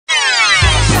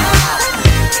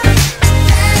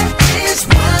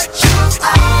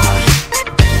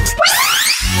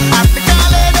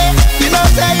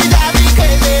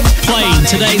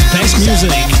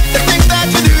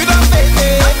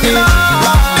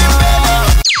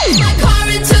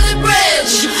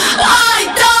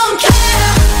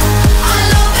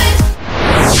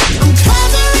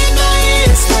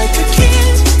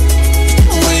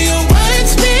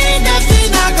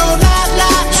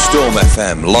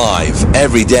time, live,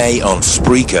 every day on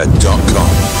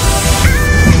Spreaker.com.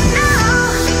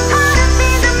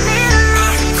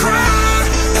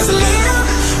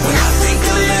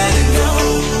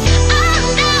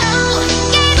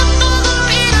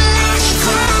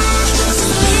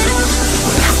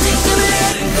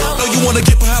 Wanna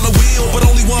get behind the wheel, but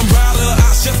only one rider.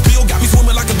 I chef feel got me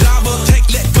swimming like a diver. Can't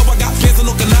let go, I got fans in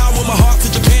Okinawa. My heart to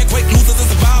Japan, quake losers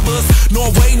and survivors.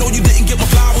 Norway, no, you didn't get my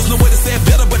flowers. No way to say it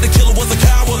better, but the killer was a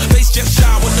coward. Face just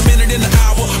showered, a minute in the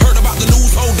hour. Heard about the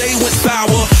news, whole day went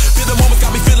sour. Feel the moment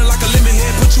got me feeling like a lemon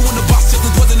head. Put you in the box just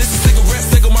as wasn't this a cigarette.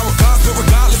 Single my regards, but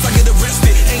regardless, I get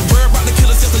arrested. Ain't worried about the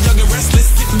killers, just a young and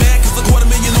restless. Get mad cause a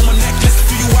 $250,000 on my necklace.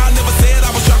 To you, I never said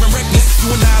I was driving reckless.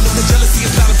 You and I know the jealousy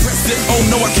is not impressive. Oh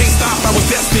no, I can't stop, I was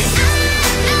destined.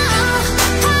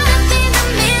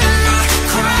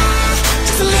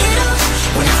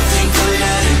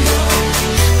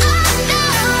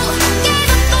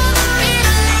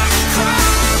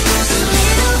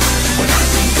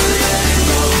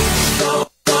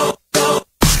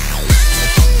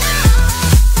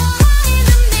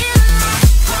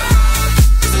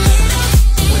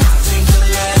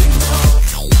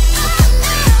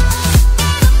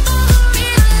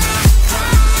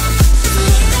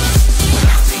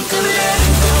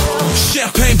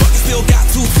 Champagne bucket still got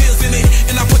 2 tears in it,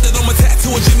 and I put that on my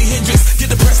tattoo of Jimi Hendrix. Get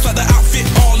the press like the outfit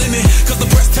all in it, cause the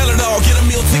press tell it all. Get a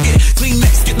meal ticket, clean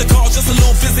next, get the call, just a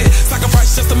little visit.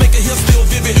 Sacrifice just to make a hill still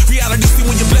vivid. Reality see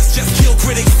when you're blessed, just kill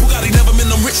critics. Bugatti never been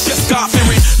them rich, just God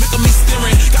fearing. Look at me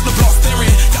staring, got the block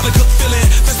staring, got a good feeling.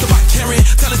 That's about caring.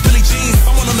 Tell us Billie Jean,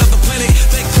 I'm on another planet.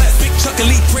 Thank class, big Chuck,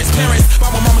 elite Prince parents.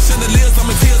 By my mama chandeliers, I'm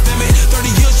in tears, damn it.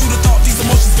 30 years you'd have thought these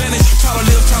emotions vanish. Try to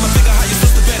live, trying to figure how your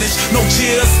sister vanished. No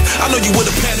cheers, I know you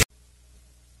would've panicked.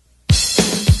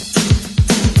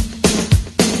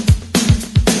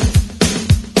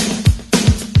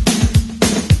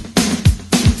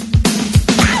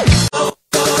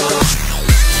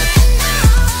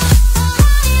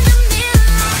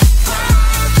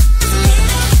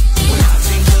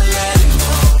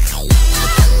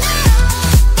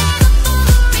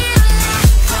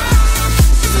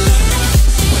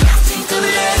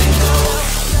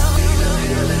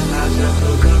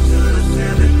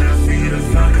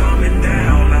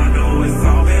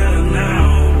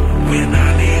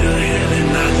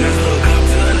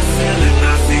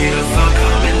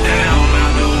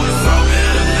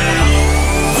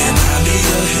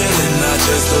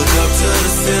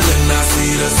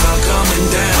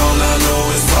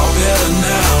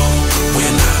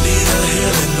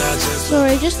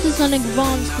 Sorry, just as an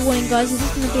advanced warning, guys, this is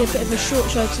going to be a bit of a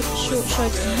short show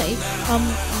today. I'm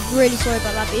really sorry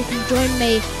about that, but you can join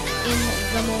me in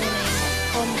the morning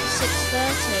from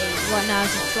 6:30. Right now,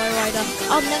 it's Flo Rida.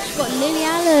 Up next, we've got Lily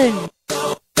Allen.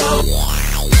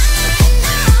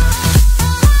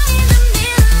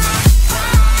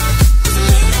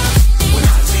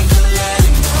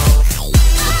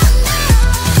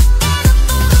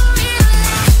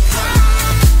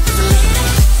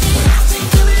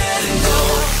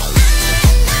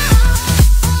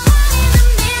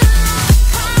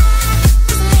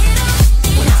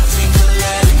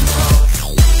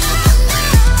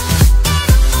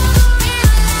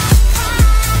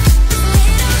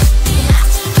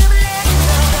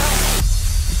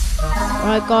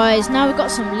 Right guys, now we've got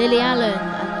some Lily Allen,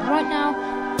 and right now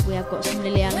we have got some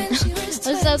Lily Allen. I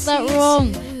said that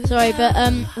wrong, sorry, but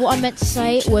what I meant to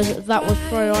say was that was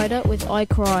Flo Rida with I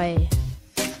Cry.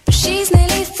 She's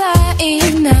nearly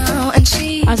 30 now, and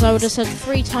she, as I would have said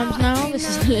 3 times now, this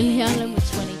is Lily Allen with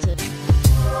 22.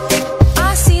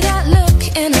 I see that look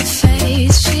in her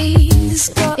face. She's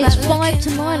got It's 5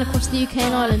 to 9 across the UK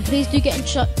and Ireland. Please do get in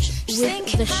touch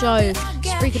with the show,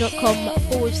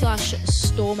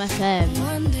 Spreaker.com/StormFM.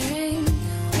 wondering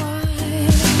why.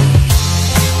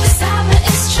 The sabbath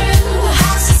is true,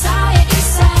 how society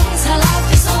says her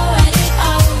life is already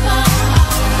over.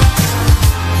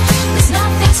 There's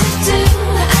nothing to do,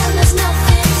 and there's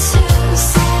nothing to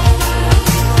say.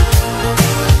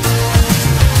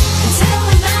 Until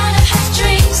the man of her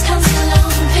dreams comes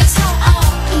along, picks her up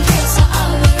and puts her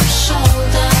over his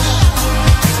shoulder.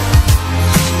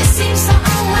 It seems so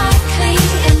unlikely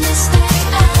in this day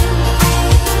and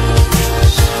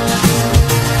age.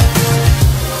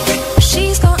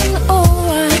 She's gotten old.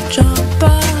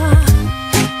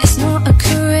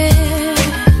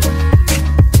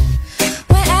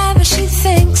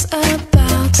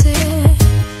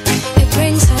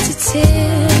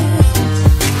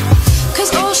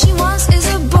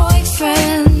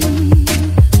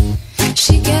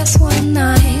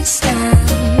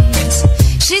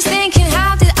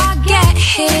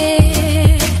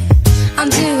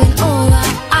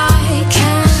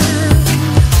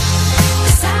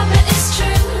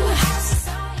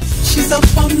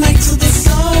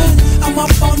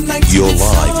 You're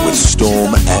live with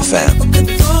Storm FM.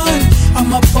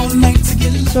 I'm up all night to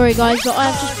get low. Sorry guys, but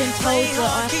I've just been told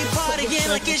that I have to put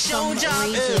this for some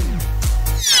reason.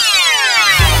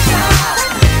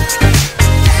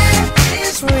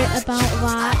 Sorry about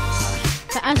that.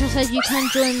 But as I said, you can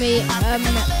join me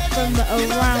from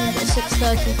around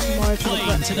 6:30 tomorrow for the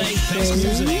breakfast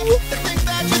show.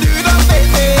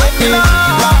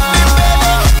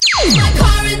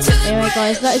 Anyway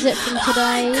guys, that is it from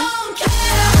today.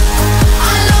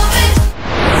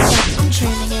 Thanks for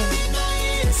tuning in.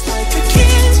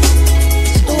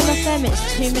 Storm FM, it's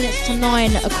 2 minutes to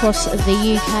 9 across the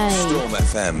UK. Storm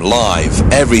FM live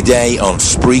every day on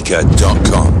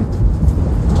Spreaker.com.